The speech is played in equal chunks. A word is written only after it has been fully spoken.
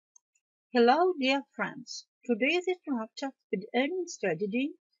Hello, dear friends. Today's instructor with earning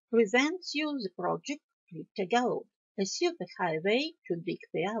strategy presents you the project Crypto a super highway to big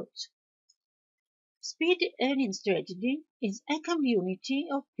payouts. Speed Earning Strategy is a community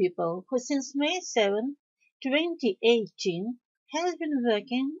of people who since May 7, 2018 has been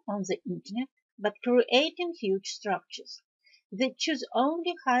working on the internet but creating huge structures. They choose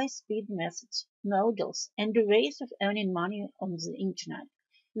only high-speed methods, models, and ways of earning money on the internet.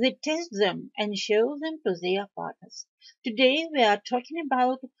 They test them and show them to their partners. Today we are talking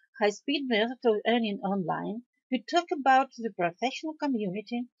about high-speed methods of earning online. We talk about the professional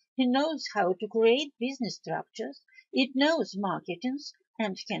community who knows how to create business structures, it knows marketing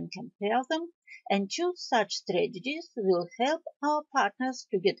and can compare them, and choose such strategies will help our partners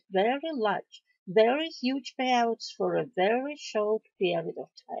to get very large, very huge payouts for a very short period of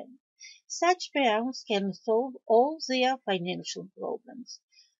time. Such payouts can solve all their financial problems.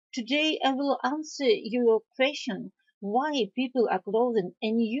 Today I will answer your question why people are closing a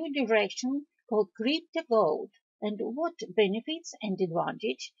new direction called crypto gold and what benefits and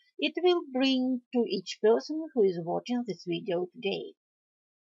advantage it will bring to each person who is watching this video today.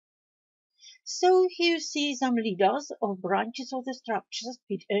 So here you see some leaders of branches of the structured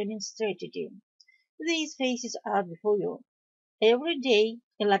speed earning strategy. These faces are before you. Every day,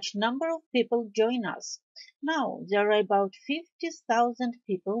 a large number of people join us. Now, there are about 50,000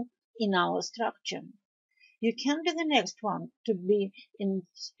 people in our structure. You can be the next one to be in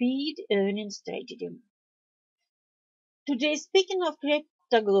speed earning strategy. Today, speaking of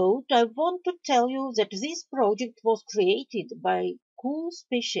CryptoGloat, I want to tell you that this project was created by cool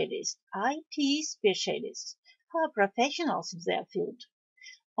specialists, IT specialists, who are professionals in their field.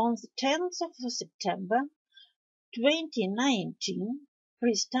 On the 10th of September 2019,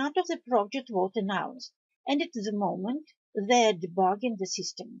 restart of the project was announced, and at the moment they are debugging the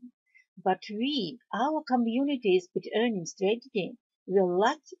system. But we, our community's bit earning strategy, were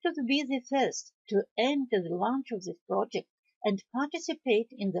lucky to be the first to enter the launch of this project and participate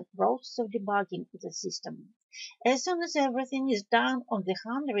in the process of debugging the system. As soon as everything is done on the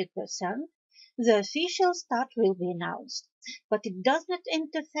 100%, the official start will be announced. But it does not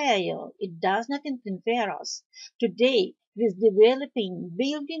interfere us today with developing,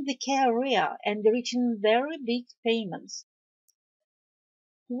 building the career and reaching very big payments.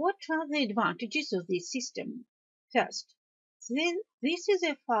 What are the advantages of this system? First, this is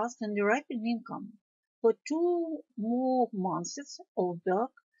a fast and rapid income. For 2 more months of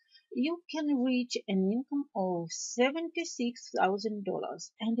work, you can reach an income of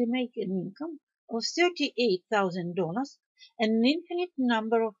 $76,000 and make an income of $38,000 an infinite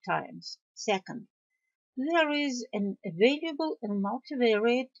number of times. Second, there is an available and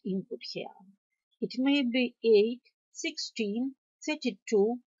multivariate input here. It may be 8, 16,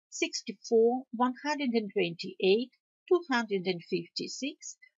 32, 64, 128,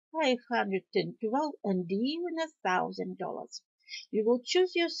 256, 512, and even $1,000. You will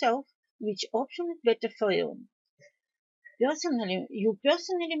choose yourself which option is better for you. You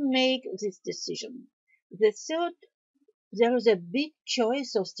personally make this decision. Third, there is a big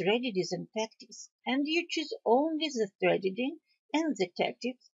choice of strategies and tactics, and you choose only the strategy and the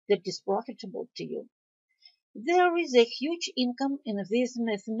tactics that is profitable to you. There is a huge income in this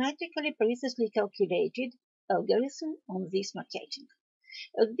mathematically precisely calculated algorithm on this marketing.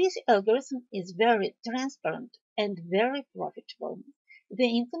 This algorithm is very transparent and very profitable. The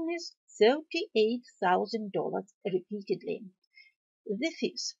income is $38,000 repeatedly. The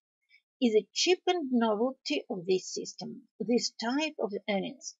fifth is a cheapened novelty of this system, this type of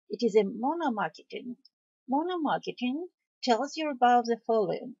earnings. It is a mono-marketing. Mono-marketing tells you about the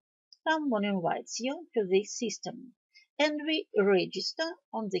following. Someone invites you to this system, and we register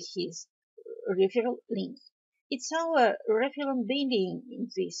on his referral link. It's our referral billing in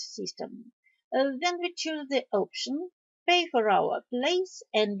this system. Then we choose the option, pay for our place,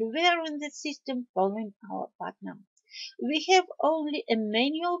 and we're in the system following our partner. We have only a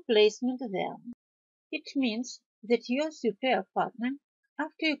manual placement there. It means that your super partner,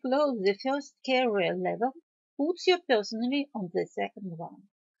 after you close the first career level, puts you personally on the second one.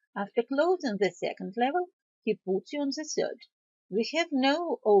 After closing the second level, he puts you on the third. We have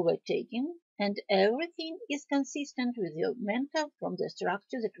no overtaking, and everything is consistent with your mentor from the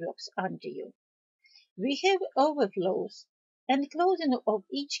structure that works under you. We have overflows, and closing of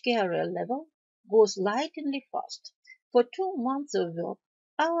each career level goes lightning fast. For 2 months of work,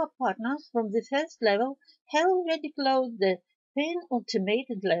 our partners from the first level have already closed the penultimate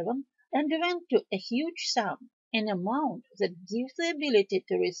level and went to a huge sum, an amount that gives the ability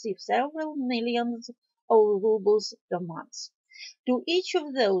to receive several millions of rubles per month. To each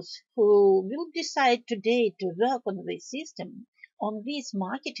of those who will decide today to work on this system, on this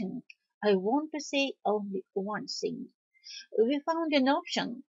marketing, I want to say only one thing. We found an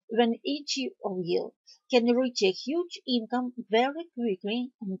option when each of you can reach a huge income very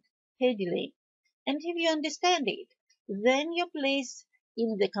quickly and steadily. And if you understand it, then your place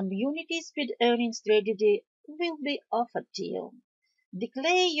in the community speed earning strategy will be offered to you.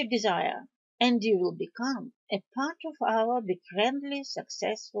 Declare your desire, and you will become a part of our befriendly,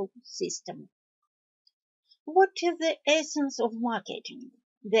 successful system. What is the essence of marketing?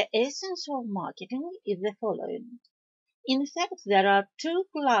 The essence of marketing is the following. In fact, there are two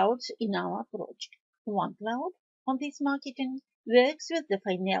clouds in our project. One cloud on this marketing works with the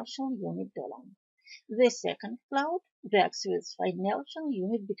financial unit dollar. The second cloud works with financial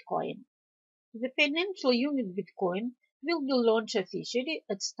unit Bitcoin. The financial unit Bitcoin will be launched officially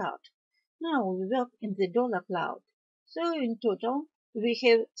at start. Now we work in the dollar cloud. So in total, we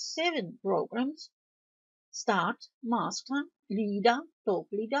have 7 programs: Start, Master, Leader, Top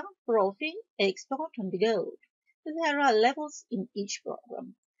Leader, Profi, Expert, and Gold. There are levels in each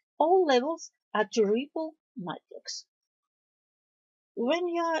program. All levels are triple matrix. When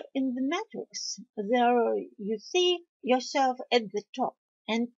you are in the matrix, there you see yourself at the top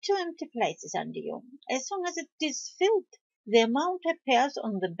and 2 empty places under you. As soon as it is filled, the amount appears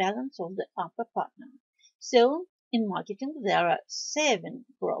on the balance of the upper partner. So, in marketing, there are 7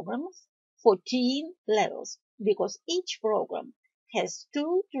 programs, 14 levels, because each program has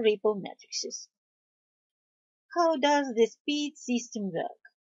 2 triple matrices. How does the speed system work?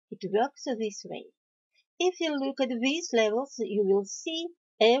 It works this way. If you look at these levels, you will see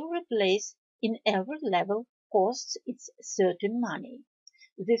every place in every level costs its certain money.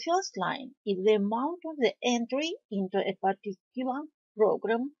 The first line is the amount of the entry into a particular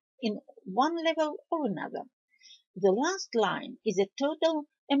program in one level or another. The last line is a total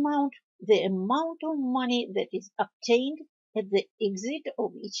amount, the amount of money that is obtained at the exit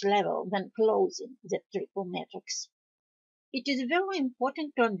of each level when closing the triple matrix. It is very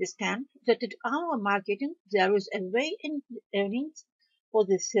important to understand that at our marketing there is a way in earnings for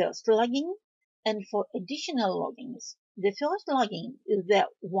the first login and for additional logins. The first login is the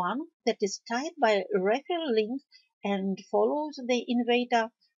one that is tied by a referral link and follows the innovator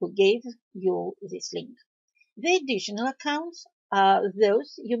who gave you this link. The additional accounts are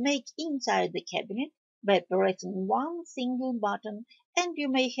those you make inside the cabinet by pressing one single button, and you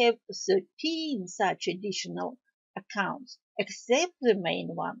may have 13 such additional accounts, except the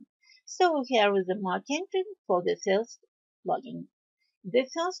main one. So here is the marketing for the first login. The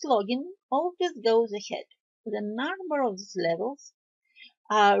first login always goes ahead. The number of these levels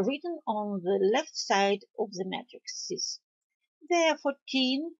are written on the left side of the matrices. There are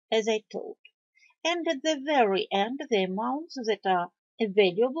 14, as I told, and at the very end the amounts that are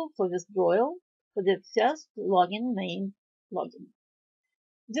available for withdrawal for the first login main login.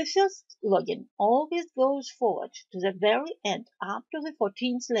 The first login always goes forward to the very end up to the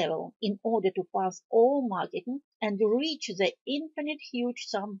 14th level in order to pass all marketing and reach the infinite huge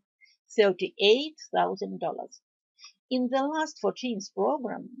sum $38,000. In the last 14th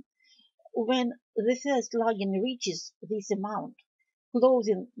program, when the first login reaches this amount,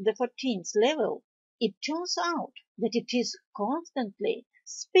 closing the 14th level, it turns out that it is constantly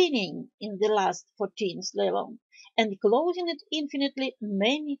spinning in the last 14th level and closing it infinitely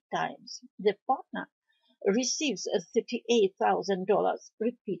many times. The partner receives $38,000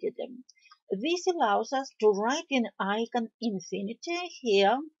 repeatedly. This allows us to write an icon infinity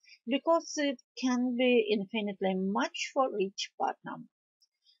here because it can be infinitely much for each partner.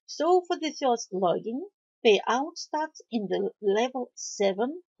 So for the first login, payout starts in the level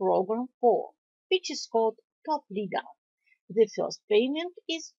 7 program 4, which is called Top Leader. The first payment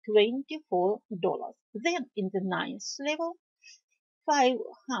is $24. Then in the 9th level,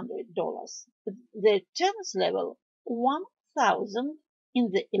 $500. The 10th level, $1,000.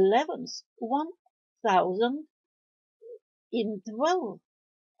 In the 11th, $1,000. In 12th,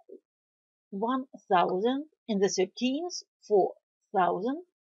 $1,000. In the 13th, $4,000.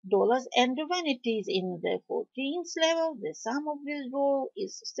 And when it is in the 14th level, the sum of withdrawal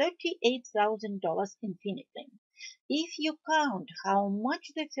is $38,000 infinitely. If you count how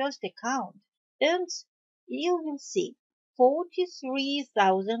much the first account earns, you will see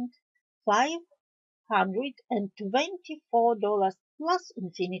 $43,524 plus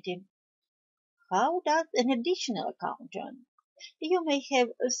infinity. How does an additional account earn? You may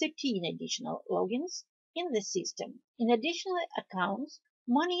have 13 additional logins in the system. In additional accounts,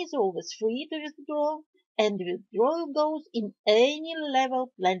 money is always free to withdraw, and withdrawal goes in any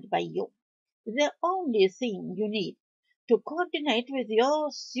level planned by you. The only thing you need to coordinate with your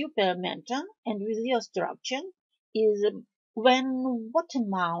super mentor and with your structure is when, what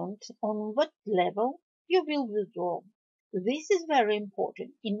amount, on what level you will withdraw. This is very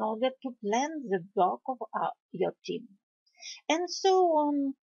important in order to plan the work of your team. And so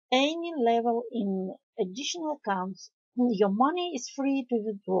on any level in additional accounts, your money is free to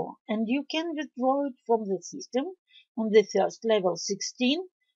withdraw, and you can withdraw it from the system on the first level 16,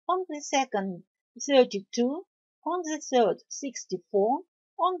 on the second 32, on the third 64,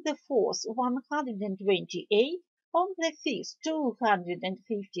 on the fourth 128, on the fifth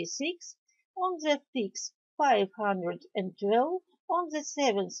 256, on the sixth 512, on the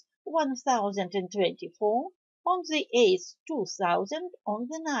seventh 1024, on the 8th 2000, on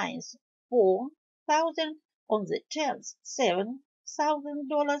the 9th 4000, on the 10th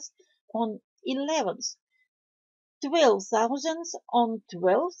 $7,000, on 11th 12,000, on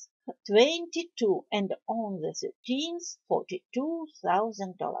 12th 22, and on the 13th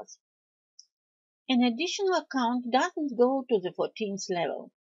 $42,000. An additional account doesn't go to the 14th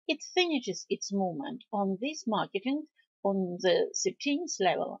level. It finishes its movement on this marketing on the 13th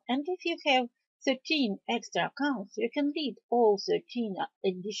level, and if you have 13 extra accounts, you can lead all 13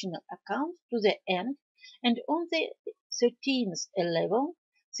 additional accounts to the end, and on the 13th level,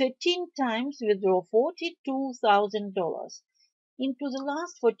 13 times withdraw $42,000. Into the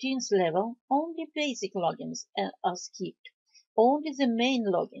last 14th level, only basic logins are skipped. Only the main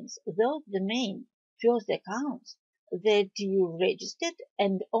logins, those the main first accounts that you registered,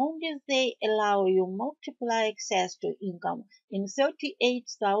 and only they allow you multiply access to income in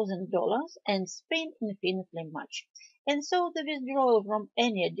 $38,000 and spend infinitely much. And so the withdrawal from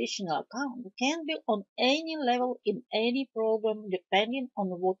any additional account can be on any level in any program depending on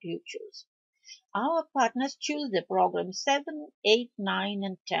what you choose. Our partners choose the program 7, 8, 9,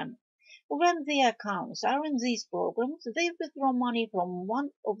 and 10. When their accounts are in these programs, they withdraw money from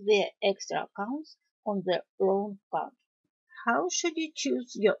one of their extra accounts on their own card. How should you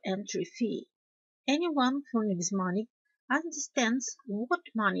choose your entry fee? Anyone who needs money understands what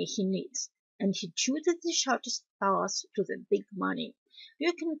money he needs, and he chooses the shortest path to the big money.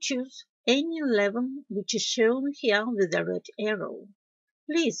 You can choose any level which is shown here with the red arrow.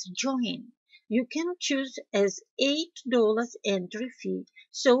 Please join. You can choose as $8 entry fee,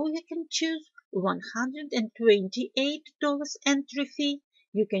 so you can choose $128 entry fee.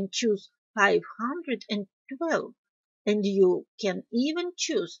 You can choose $512, and you can even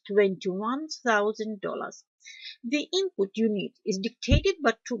choose $21,000. The input you need is dictated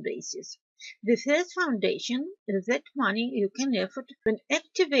by two bases. The first foundation is that money you can afford when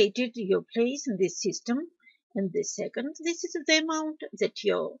activated your place in the system, and the second, this is the amount that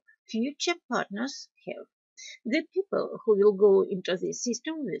your future partners have, the people who will go into the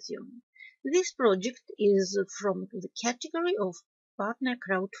system with you. This project is from the category of partner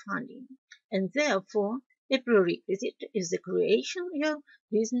crowdfunding, and therefore a prerequisite is the creation of your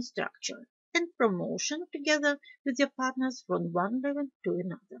business structure and promotion together with your partners from one level to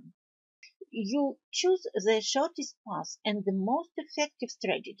another. You choose the shortest path and the most effective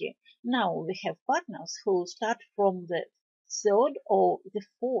strategy. Now we have partners who start from the third or the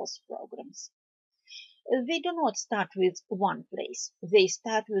fourth programs. They do not start with one place. They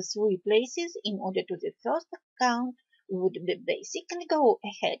start with 3 places in order to the first account would be basic and go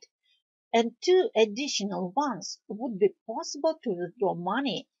ahead, and 2 additional ones would be possible to withdraw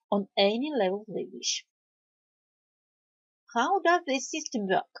money on any level they wish. How does the system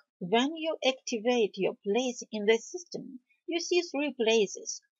work? When you activate your place in the system, you see 3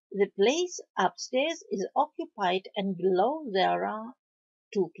 places. The place upstairs is occupied, and below there are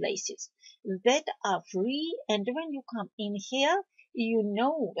 2 places that are free, and when you come in here, you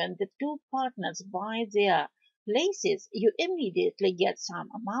know when the 2 partners buy their places, you immediately get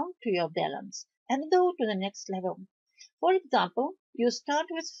some amount to your balance and go to the next level. For example, you start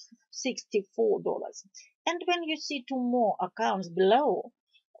with $64, and when you see 2 more accounts below,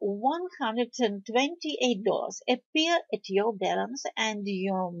 $128 appear at your balance, and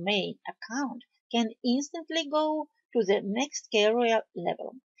your main account can instantly go to the next career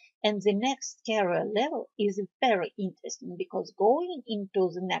level. And the next career level is very interesting because going into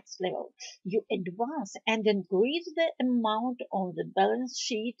the next level, you advance and increase the amount on the balance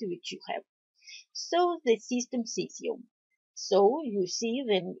sheet which you have. So the system sees you. So you see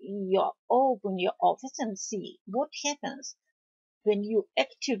when you open your office and see what happens when you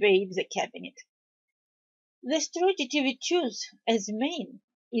activate the cabinet. The strategy we choose as main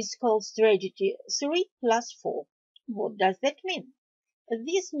is called strategy 3+4. What does that mean?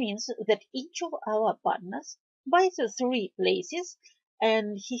 This means that each of our partners buys 3 places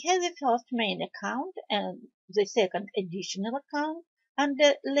And he has the first main account and the second additional account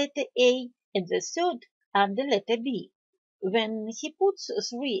under letter A and the third under letter B. When he puts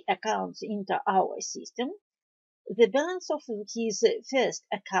three accounts into our system, the balance of his first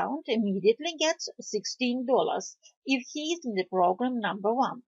account immediately gets $16 if he is in the program number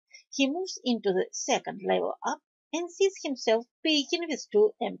 1. He moves into the second level up and sees himself peaking with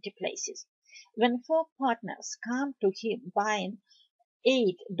two empty places. When four partners come to him buying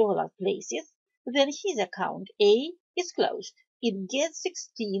 $8 places, then his account A is closed. It gets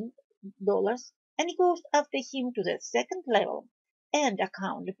 $16 and goes after him to the second level, and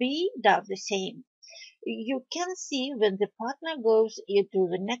account B does the same. You can see when the partner goes into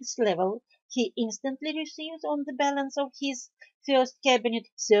the next level, he instantly receives on the balance of his first cabinet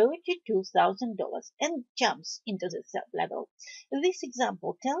 $32,000 and jumps into the third level. This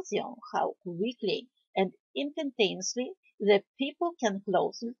example tells you how quickly and instantaneously the people can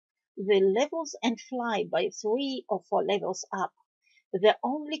close the levels and fly by 3 or 4 levels up. The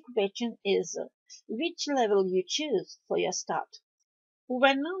only question is which level you choose for your start.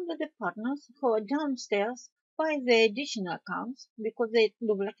 When none of the partners who are downstairs buy the additional accounts because they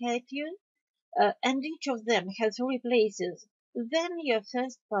duplicate you, and each of them has three places, then your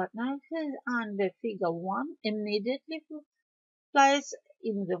first partner, who is under figure 1, immediately flies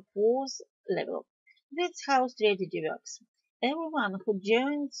in the fourth level. That's how strategy works. Everyone who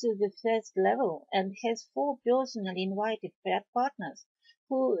joins the first level and has four personally invited paired partners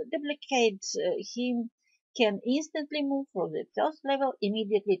who duplicate him can instantly move from the first level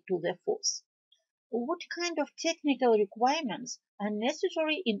immediately to the fourth. What kind of technical requirements are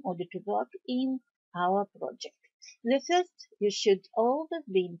necessary in order to work in our project? The first, you should always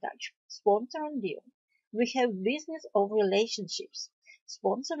be in touch. Sponsor and deal. We have business of relationships.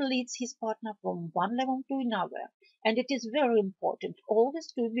 Sponsor leads his partner from one level to another, and it is very important always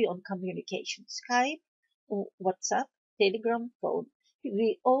to be on communication. Skype, WhatsApp, Telegram, phone.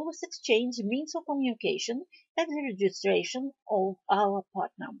 We always exchange means of communication at the registration of our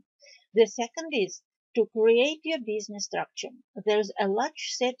partner. The second is to create your business structure. There is a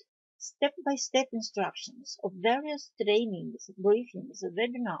large set step-by-step instructions of various trainings, briefings,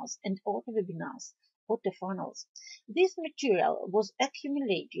 webinars, and auto-webinars, auto-funnels. This material was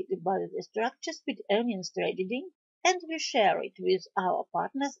accumulated by the Structure Speed Earning Strategy, and we share it with our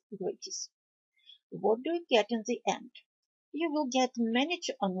partners gratis. What do you get in the end? You will get manage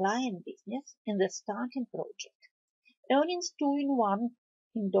online business in the starting project. Earnings 2-in-1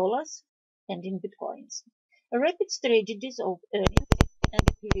 in dollars and in bitcoins. Rapid strategies of earnings and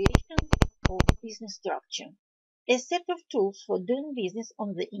creation of business structure. A set of tools for doing business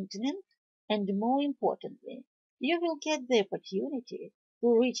on the internet, and more importantly, you will get the opportunity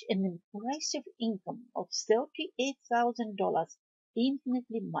to reach an impressive income of $38,000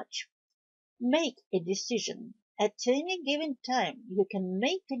 infinitely much. Make a decision. At any given time, you can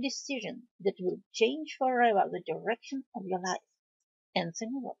make a decision that will change forever the direction of your life.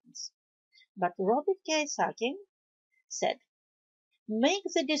 Anthony Robbins. But Robert Kiyosaki said, make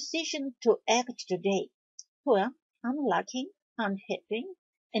the decision to act today. Poor, unlucky, unhappy,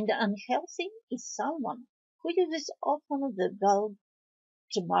 and unhealthy is someone who uses often the verb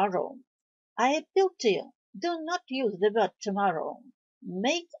tomorrow. I appeal to you, do not use the word tomorrow.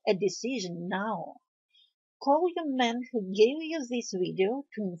 Make a decision now. Call your man who gave you this video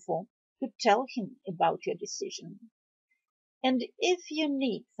to tell him about your decision. And if you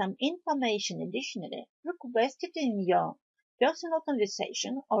need some information additionally, request it in your personal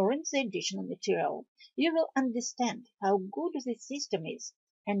conversation or in the additional material. You will understand how good this system is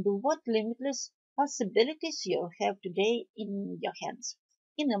and what limitless possibilities you have today in your hands.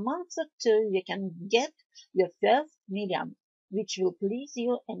 In a month or two, you can get your first million, which will please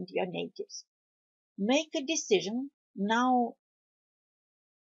you and your natives. Make a decision now.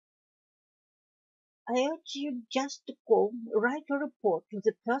 I urge you just to call, write a report to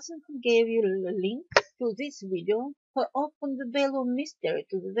the person who gave you the link to this video, or open the veil of mystery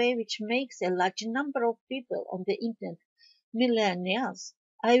to the way which makes a large number of people on the internet millionaires.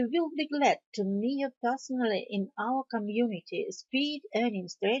 I will be glad to meet you personally in our community Speed Earning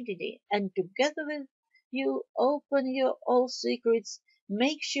Strategy, and together with you open your all secrets.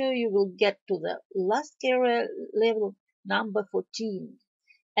 Make sure you will get to the last career level number 14.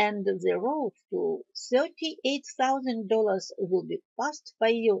 And the road to $38,000 will be passed by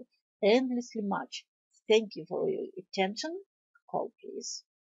you endlessly much. Thank you for your attention. Call, please.